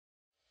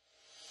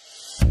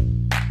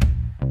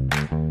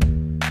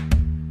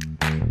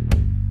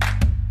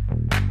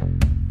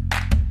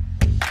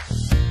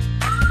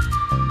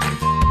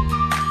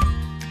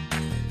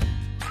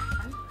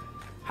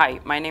Hi,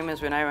 my name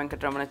is Vinay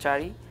Venkataramana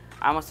Chary.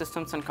 I'm a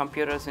Systems and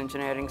Computers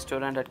Engineering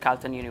student at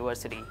Carleton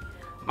University.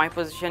 My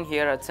position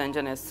here at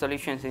CENGN is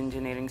Solutions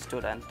Engineering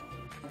student.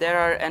 There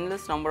are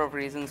endless number of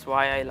reasons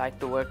why I like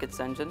to work at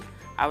CENGN.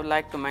 I would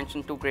like to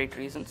mention two great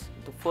reasons.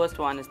 The first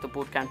one is the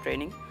bootcamp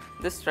training.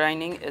 This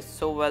training is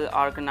so well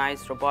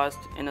organized, robust,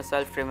 in a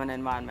self-driven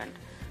environment.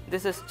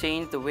 This has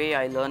changed the way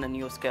I learn a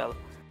new skill.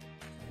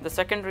 The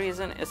second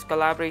reason is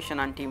collaboration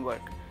and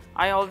teamwork.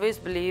 I always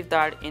believe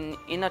that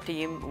in a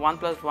team, 1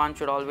 plus 1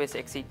 should always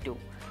exceed 2.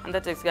 And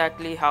that's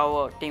exactly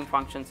how a team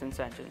functions in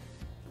CENGN.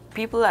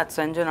 People at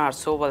CENGN are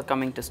so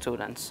welcoming to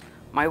students.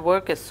 My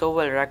work is so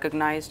well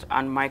recognized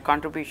and my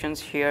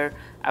contributions here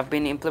have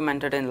been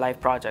implemented in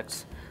live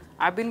projects.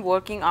 I've been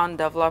working on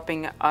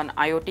developing an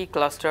IoT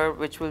cluster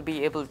which will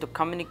be able to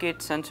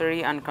communicate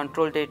sensory and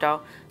control data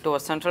to a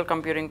central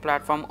computing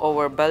platform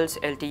over Bell's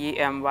LTE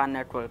M1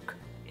 network.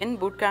 In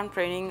bootcamp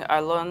training, I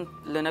learned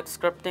Linux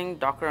scripting,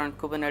 Docker and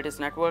Kubernetes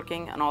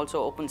networking, and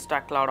also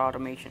OpenStack cloud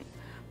automation.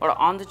 But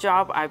on the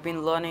job, I've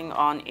been learning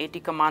on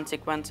AT command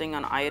sequencing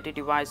on IoT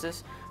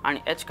devices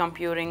and edge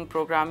computing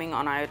programming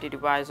on IoT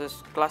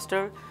devices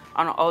cluster,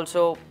 and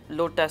also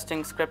load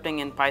testing scripting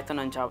in Python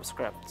and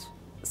JavaScript.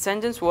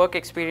 CENGN's work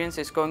experience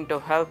is going to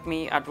help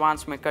me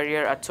advance my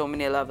career at so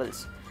many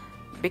levels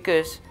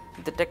because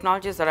the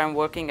technologies that I'm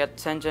working at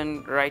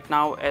CENGN right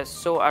now is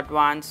so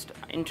advanced,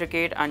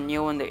 intricate and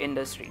new in the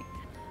industry.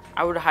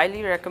 I would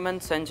highly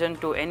recommend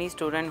CENGN to any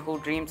student who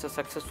dreams a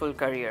successful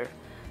career.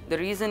 The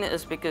reason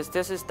is because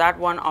this is that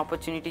one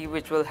opportunity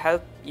which will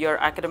help your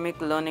academic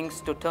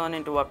learnings to turn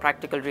into a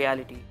practical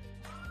reality.